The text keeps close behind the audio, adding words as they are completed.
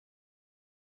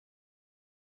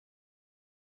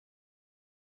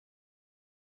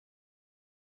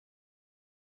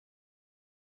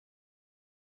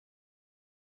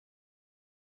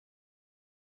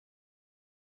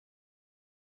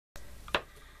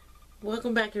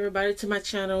Welcome back everybody to my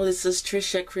channel. This is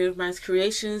Trish at Creative Minds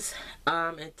Creations,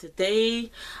 and today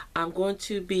I'm going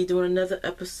to be doing another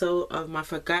episode of my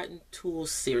Forgotten Tools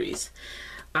series.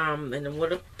 And then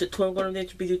the tool I'm going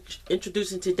to be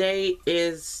introducing today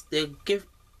is the gift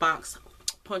box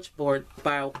punch board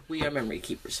by We Are Memory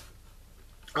Keepers.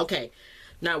 Okay,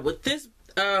 now with this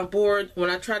board,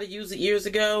 when I tried to use it years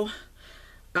ago,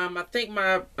 I think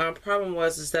my problem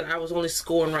was that I was only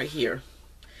scoring right here.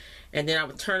 And then I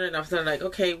would turn it and I was like,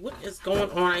 okay, what is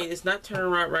going on? It's not turning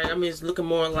right. I mean, it's looking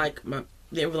more like the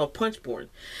envelope punch board.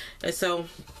 And so,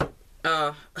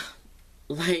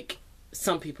 like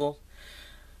some people,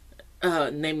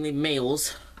 namely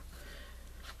males,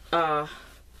 man,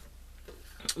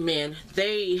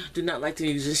 they do not like to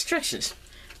use instructions.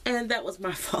 And that was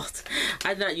my fault.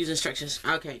 I did not use instructions.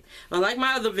 Okay. Well, like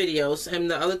my other videos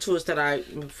and the other tools that I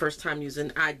first time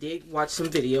using, I did watch some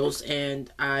videos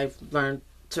and I've learned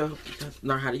to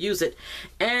learn how to use it,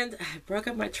 and I broke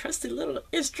up my trusty little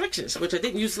instructions, which I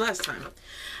didn't use last time.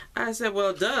 I said,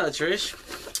 well, duh, Trish.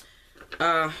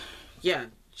 Yeah,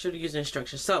 should have used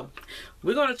instructions. So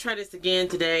we're going to try this again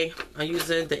today. I'm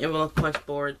using the envelope punch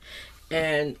board,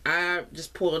 and I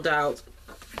just pulled out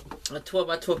a 12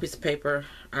 by 12 piece of paper.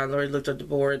 I already looked at the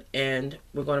board, and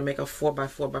we're going to make a 4 by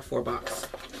 4 by 4 box.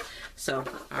 So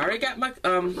I already got my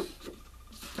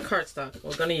cardstock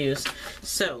we're going to use.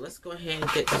 So let's go ahead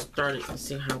and get started and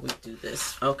see how we do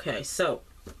this. Okay, so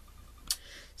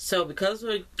because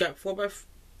we got 12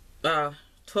 by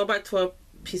 12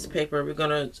 piece of paper, we're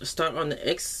going to start on the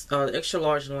extra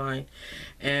large line,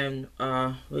 and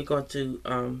we're going to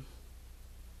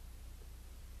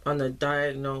on the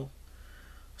diagonal,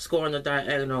 score on the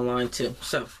diagonal line too.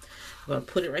 So I'm going to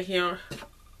put it right here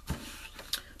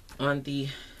on the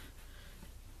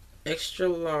extra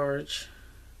large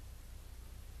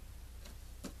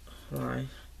line.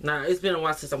 Now, it's been a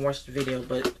while since I watched the video,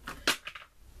 but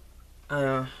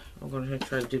I'm going to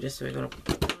try to do this. So we're going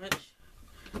to punch.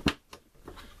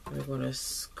 We're going to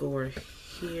score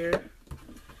here.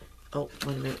 Oh,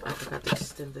 wait a minute. I forgot to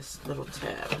extend this little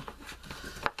tab.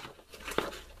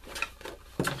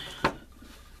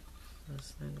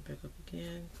 Let's line it back up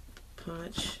again.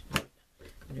 Punch. And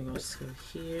we're going to score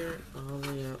here all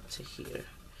the way up to here.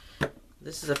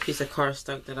 This is a piece of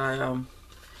cardstock that I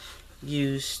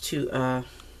used to oh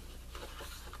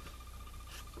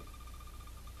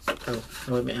wait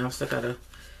a minute, I also got a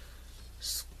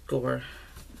score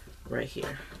right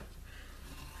here,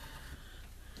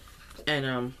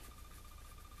 and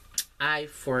I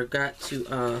forgot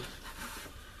to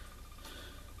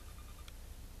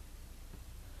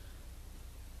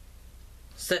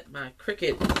set my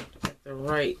Cricut at the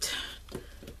right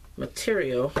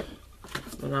material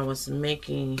when I was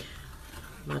making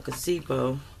my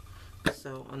gazebo.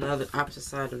 So on the other opposite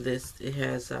side of this, it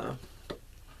has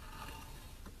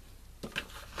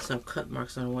some cut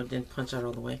marks on it. One didn't punch out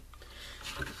all the way.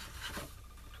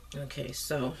 Okay,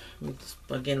 so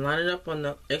again, line it up on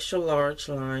the extra large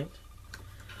line.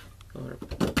 Go to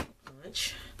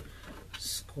punch,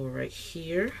 score right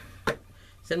here.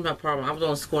 It's my problem. I was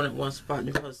only scoring at one spot, and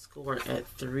you're supposed to score at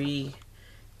 3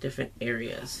 different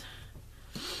areas.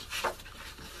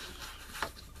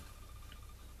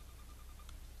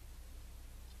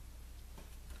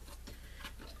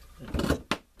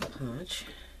 Punch,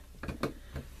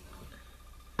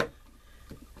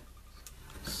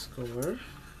 score,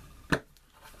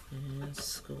 and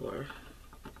score.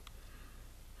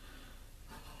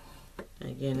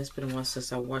 Again, it's been a while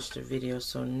since I watched the video,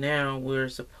 so now we're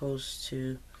supposed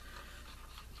to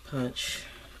punch.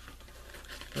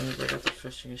 I got the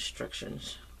first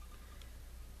instructions.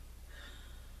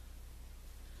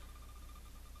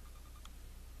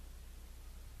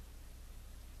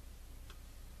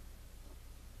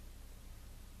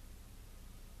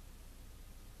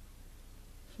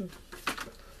 I'm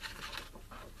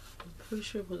pretty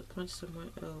sure it was a punch somewhere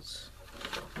else.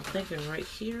 I'm thinking right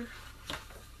here.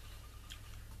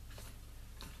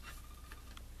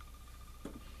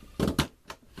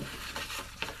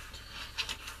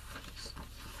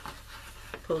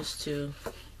 Supposed to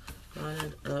line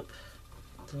it up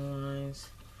the lines.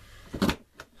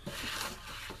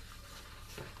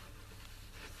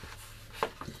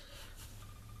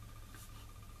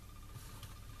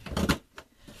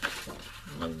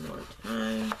 One more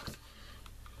time,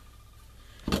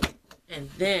 and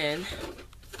then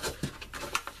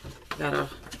gotta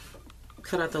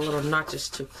cut out the little notches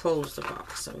to close the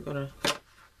box. So we're gonna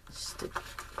stick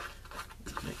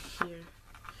right here,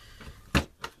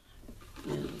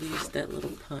 and it leaves that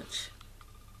little punch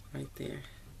right there.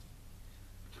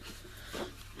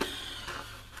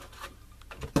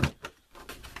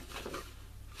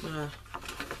 I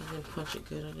didn't punch it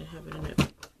good. I didn't have it in there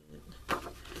good.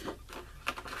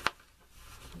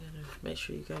 You gotta make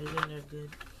sure you got it in there good.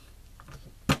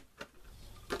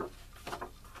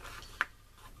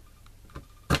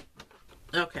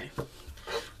 Okay.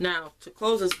 Now, to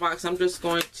close this box, I'm just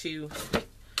going to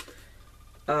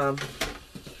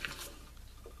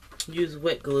use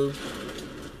wet glue.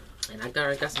 And I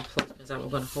already got some clothespins. I'm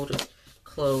going to hold it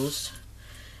closed.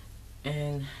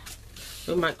 And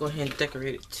we might go ahead and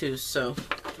decorate it too. So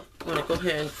I'm going to go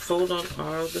ahead and fold on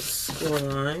all the score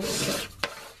lines.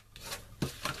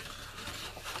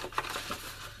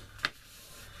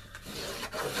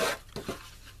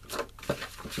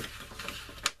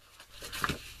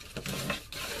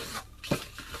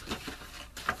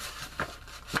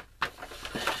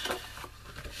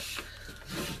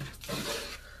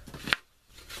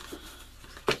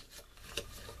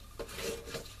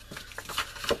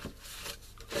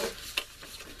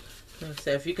 So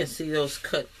if you can see those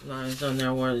cut lines on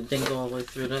there where it didn't go all the way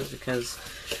through, that's because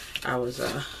I was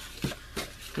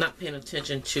not paying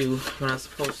attention to when I was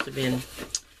supposed to be in.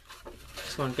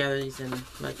 Just going to gather these in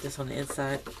like this on the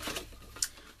inside.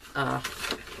 My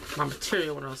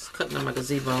material when I was cutting on my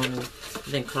gazebo and it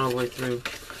didn't cut all the way through.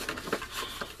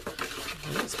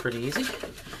 That's pretty easy.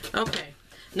 Okay.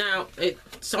 Now,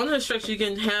 so on the instructions, you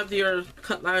can have your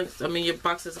cut lines, I mean your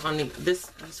boxes on these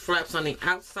flaps on the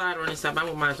outside or inside. I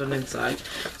want mine on the inside.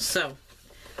 So,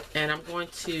 and I'm going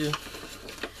to,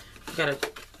 gotta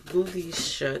glue these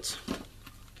shut.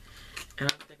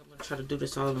 And I think I'm going to try to do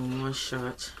this all in one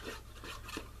shot.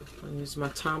 I'm going to use my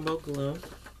Tombow glue.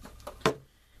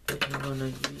 And I'm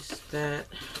going to use that,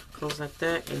 close like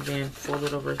that, and then fold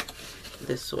it over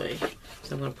this way.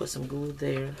 So I'm going to put some glue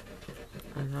there.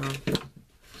 And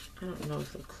I don't know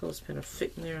if the clothespin will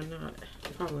fit in there or not.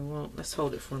 Probably won't. Let's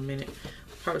hold it for a minute.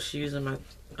 Probably should use my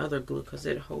other glue because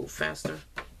it'll hold faster.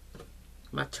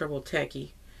 My Turbo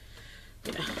Tacky.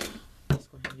 Yeah. Let's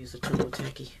go ahead and use the Turbo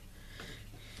Tacky.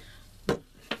 Yeah,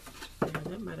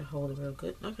 that might have held it real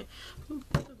good. Okay. I'm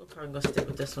probably going to stick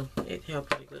with this one. It held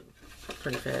pretty good.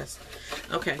 Pretty fast.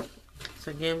 Okay. So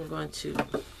again, we're going to...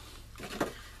 I'm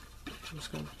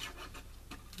just going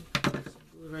to put some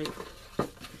glue right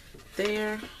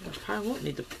there. I probably won't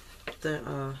need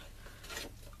the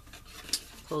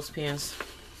clothespins.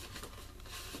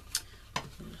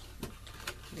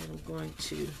 Then I'm going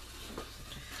to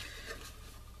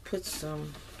put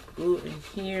some glue in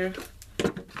here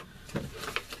and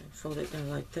fold it down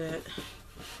like that.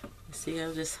 You see,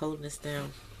 I'm just holding this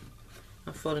down.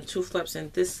 I'm folding two flaps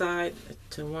in this side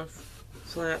to one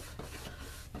flap.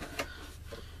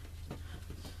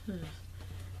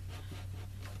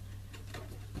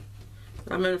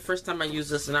 I remember the first time I used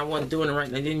this and I wasn't doing it right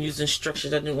and I didn't use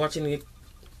instructions. I didn't watch any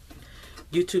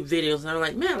YouTube videos and I was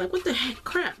like, man, like what the heck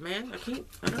crap, man.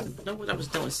 I don't know what I was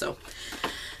doing. So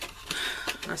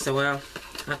I said, well,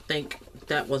 I think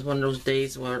that was one of those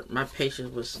days where my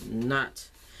patience was not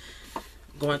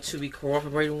going to be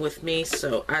cooperating with me.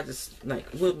 So I just like,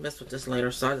 we'll mess with this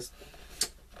later. So I just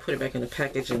put it back in the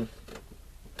package and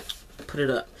put it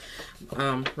up.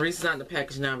 Reason's not in the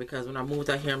package now because when I moved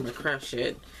out here in my craft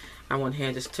shed, I went ahead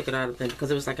and just took it out of there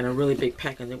because it was like in a really big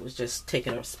pack and it was just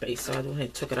taking up space. So I went ahead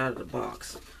and took it out of the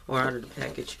box or out of the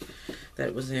package that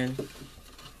it was in.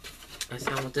 And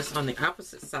so I want this on the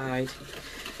opposite side.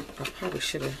 I probably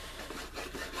should have.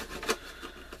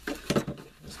 I'm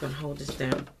just going to hold this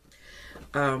down.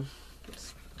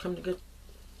 It's come to good.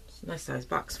 It's a nice size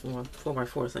box for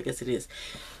 4x4, so I guess it is.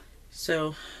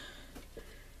 So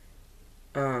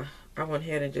I went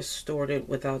ahead and just stored it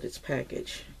without its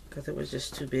package because it was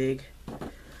just too big.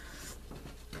 And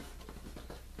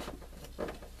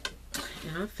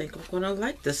I think I'm going to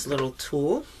like this little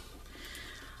tool.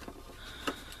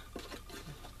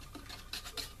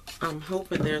 I'm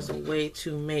hoping there's a way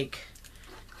to make,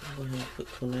 I'm going to put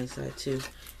glue inside too.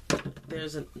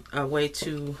 There's a way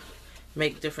to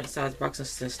make different size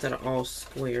boxes instead of all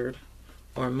squared,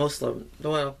 or most of them.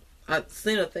 Well, I've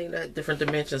seen a thing that different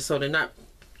dimensions, so they're not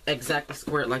exactly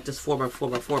squared like this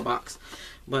 4x4x4 box,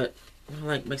 but I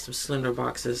like make some slender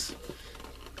boxes.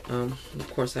 Of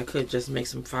course I could just make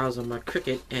some files on my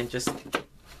Cricut and just do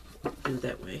it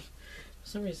that way. For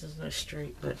some reason it's not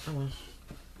straight, but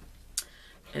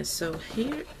and so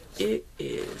here it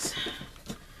is.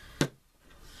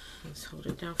 Let's hold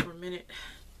it down for a minute.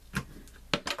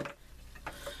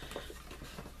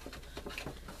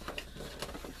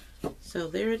 So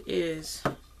there it is.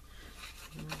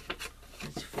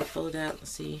 Let's fold out and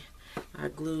see. I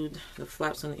glued the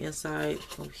flaps on the inside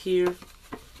over here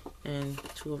and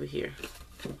two over here.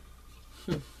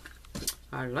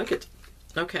 I like it.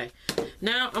 Okay,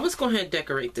 Now, I'm just going to go ahead and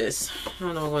decorate this. I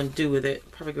don't know what I'm going to do with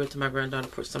it. Probably give it to my granddaughter,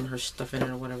 put some of her stuff in it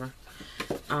or whatever.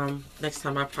 Next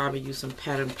time I'll probably use some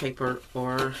pattern paper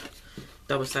or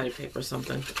double-sided paper or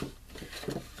something.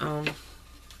 I'm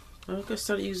going to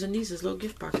start using these as little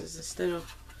gift boxes instead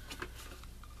of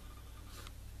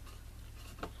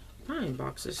buying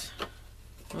boxes.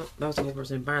 Well, that was the whole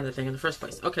person buying the thing in the first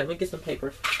place. Okay, let me get some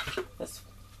paper. Let's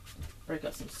break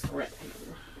up some scrap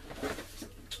paper.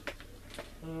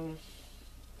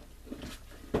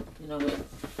 You know what?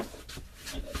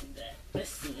 I gotta do that. Let's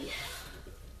see.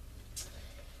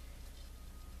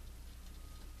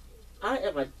 I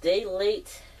am a day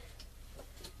late.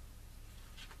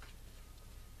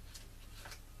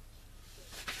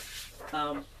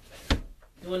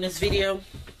 Doing this video.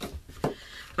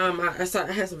 I had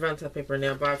some Valentine paper in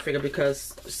there, but I figured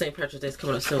because St. Patrick's Day is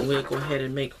coming up soon, we'll go ahead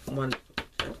and make one.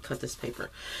 Cut this paper.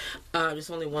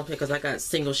 There's only one paper because I got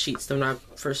single sheets. When I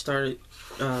first started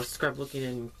scrapbooking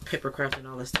and paper crafting and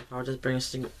all that stuff, I was just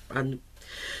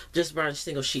buying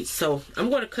single sheets. So I'm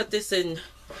going to cut this in.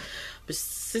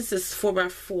 Since it's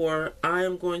 4x4, I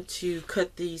am going to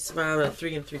cut these by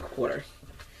 3 3/4.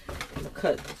 I'm gonna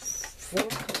cut 4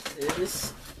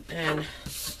 pieces, and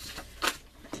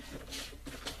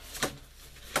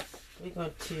we're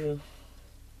going to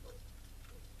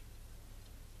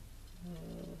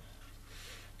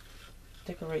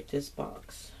decorate this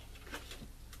box.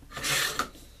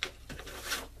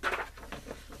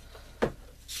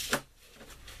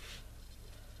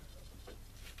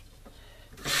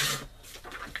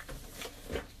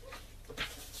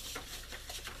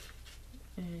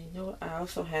 And you know what? I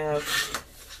also have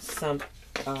some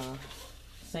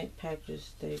St.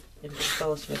 Patrick's Day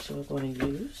illustration we're going to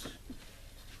use.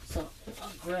 So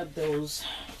I'll grab those.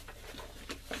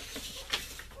 I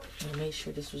made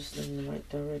sure this was in the right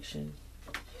direction.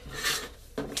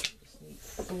 Just need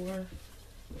 4. And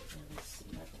let's see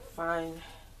if I can find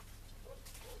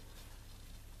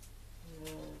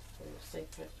for St.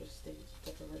 Patrick's Day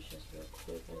decorations real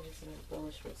quick. I need some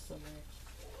embellishment somewhere.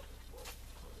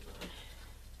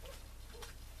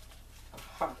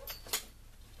 Aha.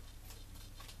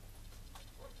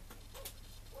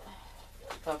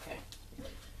 Okay.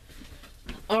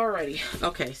 Alrighty.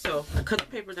 Okay, so I cut the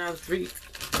paper down 3.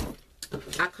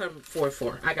 I cut them 4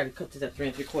 4. I gotta cut this at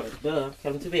 3 3/4. Duh, I cut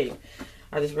them too big.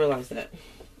 I just realized that.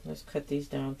 Let's cut these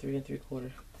down 3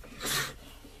 3/4.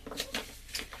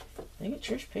 Dang it,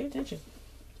 Trish, pay attention.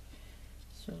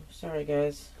 So sorry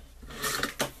guys.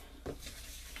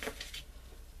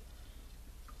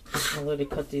 I literally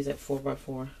cut these at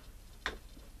 4x4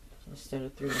 instead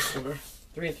of 3 1/4.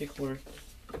 3 3/4.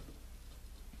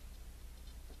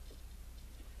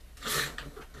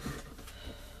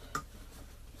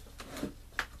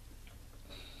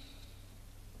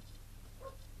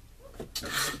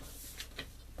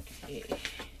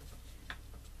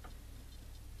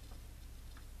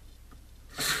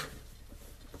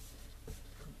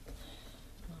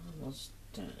 Almost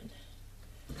done.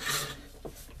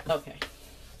 Okay.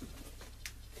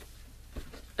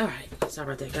 Alright, sorry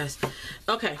about that, guys.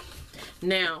 Okay,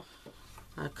 now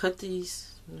I cut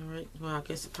these. Alright, well, I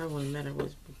guess it probably wouldn't matter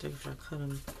what if I cut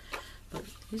them, but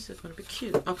these are going to be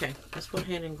cute. Okay, let's go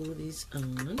ahead and glue these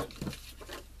on.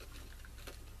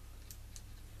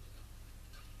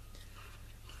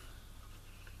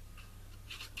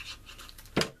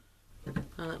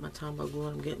 I like my Tombow glue.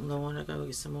 I'm getting low on it. I gotta go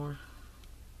get some more.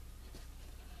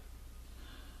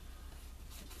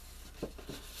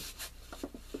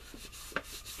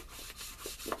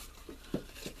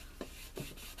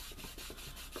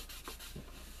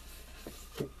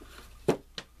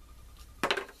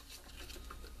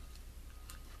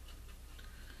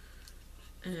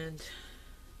 And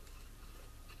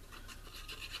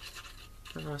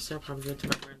I know I said I'll probably give it to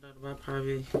my granddaughter, but I'll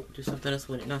probably do something else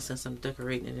with it. Not since I'm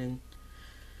decorating it in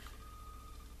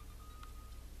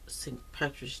St.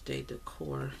 Patrick's Day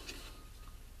decor.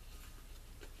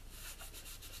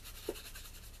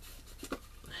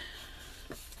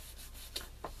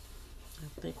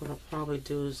 I think what I'll probably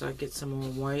do is I get some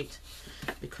more white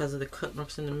because of the cut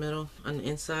marks in the middle on the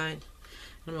inside.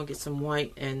 I'm gonna get some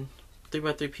white and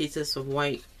 3x3 pieces of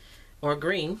white or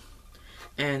green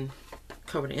and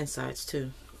cover the insides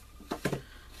too.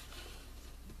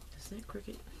 Is that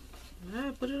cricket? I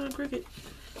put it on cricket.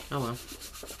 Oh well.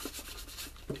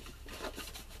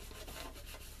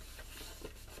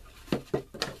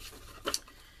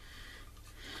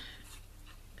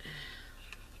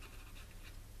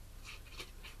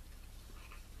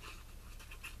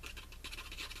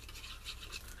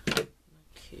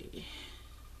 Okay.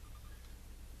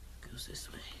 Goes this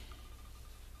way.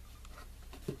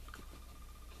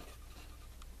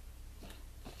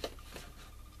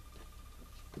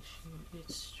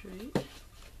 straight.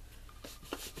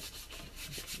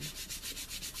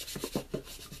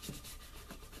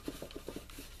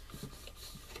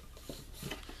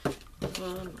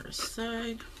 On our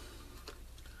side.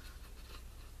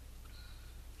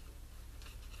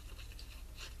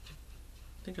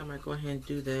 I think I might go ahead and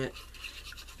do that.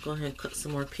 Go ahead and cut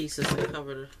some more pieces to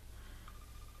cover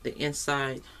the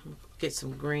inside. Get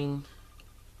some green.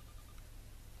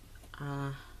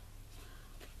 And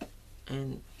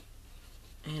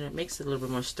it makes it a little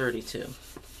bit more sturdy too.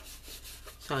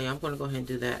 So yeah, I'm going to go ahead and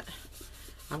do that.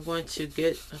 I'm going to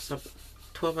get some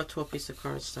 12 by 12 piece of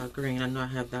cardstock green. I know I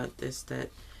have that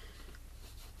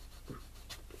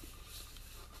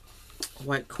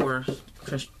white core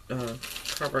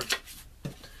cover.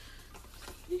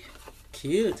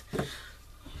 Cute.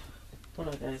 Hold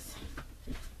on, guys.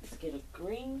 Let's get a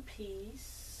green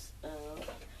piece of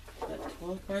that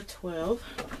 12 by 12.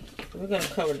 We're gonna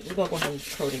cover it. We're gonna go ahead and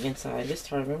cover the inside this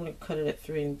time. I'm gonna cut it at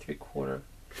 3 3/4.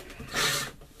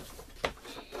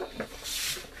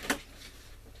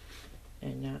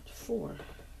 And not 4.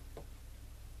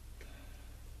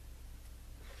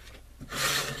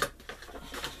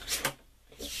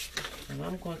 And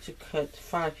I'm going to cut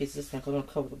 5 pieces. I'm going to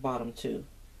cover the bottom too.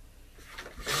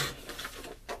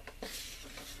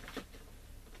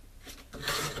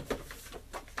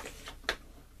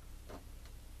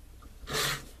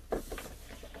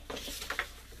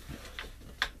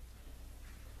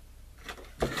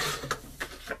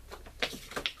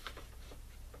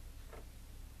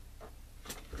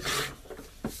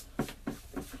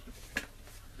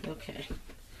 Okay,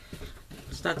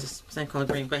 it's not the same color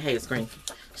green, but hey, it's green.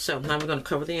 So now we're going to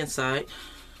cover the inside.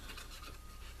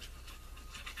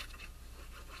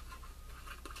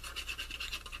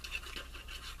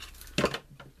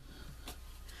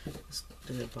 Let's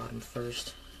do the bottom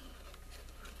first.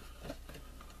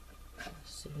 Let's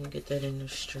see if we can get that in there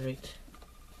straight.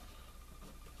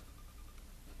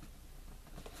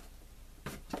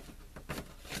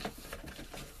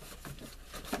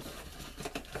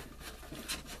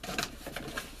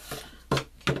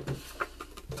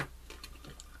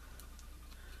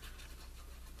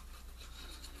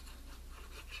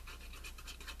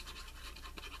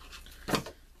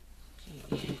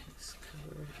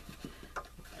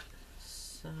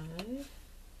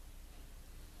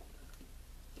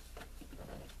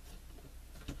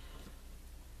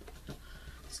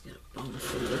 Let's get a bone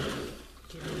folder.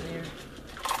 Get in there.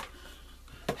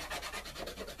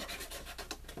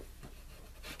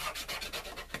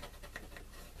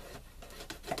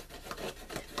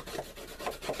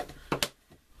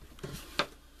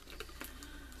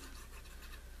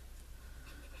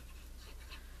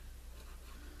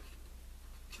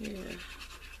 Yeah.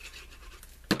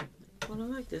 Well, I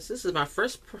like this. This is my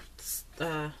first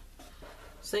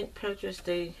St. Patrick's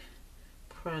Day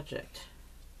project.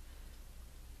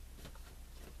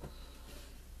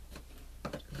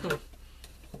 Okay.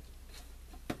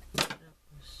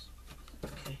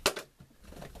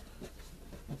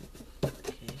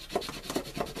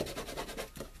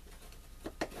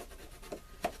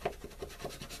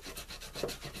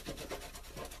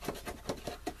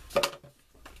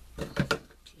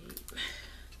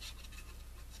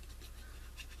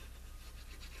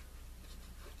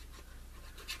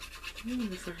 I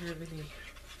wonder if I have any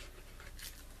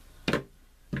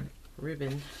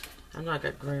ribbon. I know I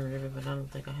got green ribbon, but I don't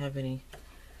think I have any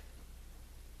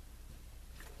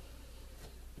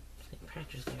St.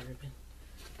 Patrick's Day ribbon.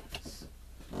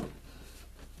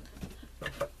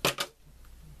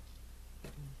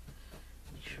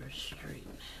 Make sure it's straight.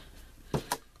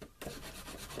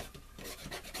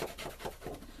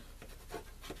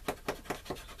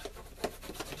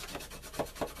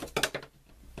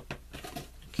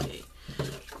 Okay,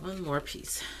 one more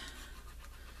piece.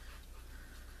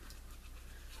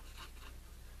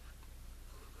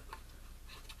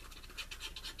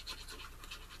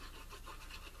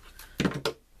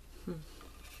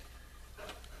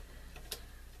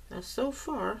 Now, so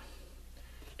far,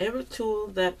 every tool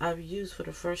that I've used for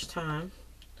the first time,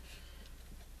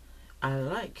 I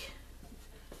like.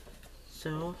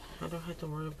 So, I don't have to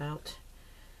worry about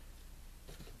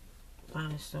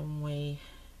finding some way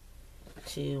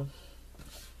to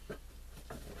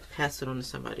pass it on to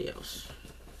somebody else.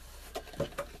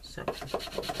 So,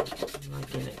 I'm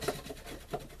liking it.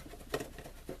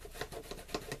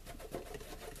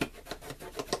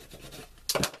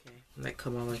 Okay, let that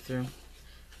come all the way through.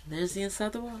 There's the inside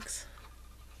of the box.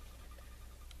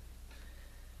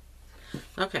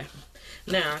 Okay,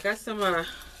 now I got some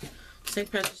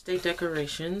St. Patrick's Day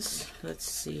decorations. Let's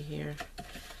see here.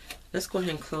 Let's go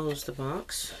ahead and close the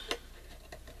box.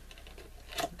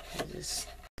 Just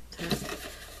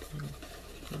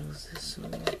Cause this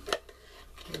one, like,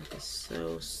 is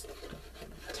so,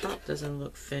 the top doesn't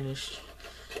look finished.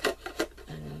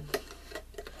 And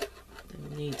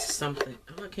it needs something.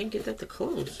 Oh, I can't get that to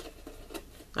close.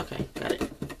 Okay, got it.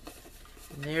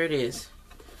 And there it is.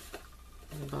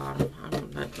 The bottom.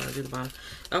 I'm not gonna do the bottom.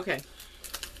 Okay.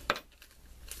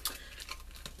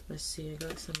 Let's see. I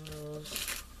got some of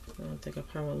those. I don't think I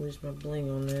probably won't lose my bling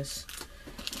on this.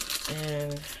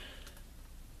 And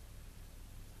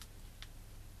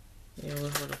yeah, we'll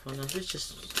hold up on those. Let's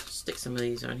just stick some of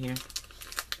these on here.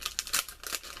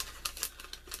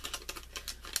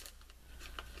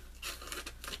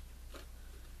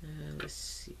 Let's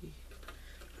see.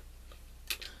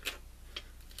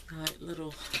 I like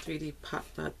little 3D pop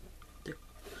dot.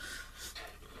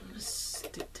 Let's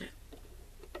stick that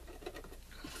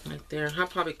right there. I'll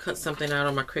probably cut something out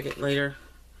on my Cricut later.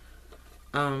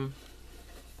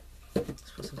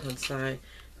 Let's put something inside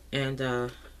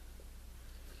and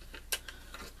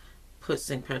put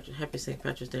St. Patrick, Happy St.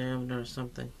 Patrick's Day on there or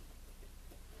something.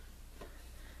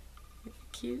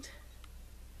 Cute.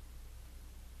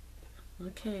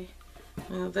 Okay.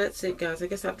 Well, that's it, guys. I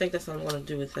think that's what I'm going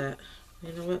to do with that.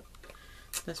 You know what?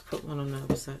 Let's put one on the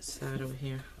opposite side over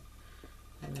here.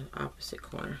 In the opposite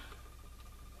corner.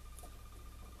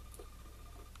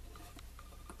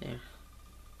 There.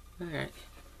 Alright.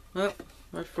 Well,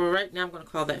 for right now, I'm going to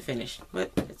call that finished.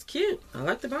 But it's cute. I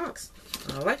like the box.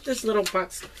 I like this little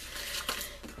box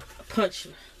punch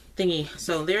thingy.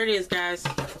 So there it is, guys.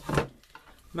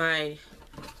 My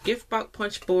gift box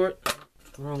punch board.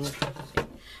 Wrong.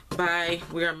 By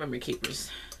We Are Memory Keepers.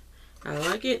 I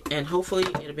like it, and hopefully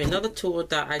it'll be another tool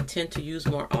that I tend to use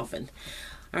more often.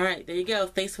 Alright, there you go.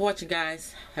 Thanks for watching,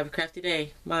 guys. Have a crafty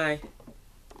day. Bye.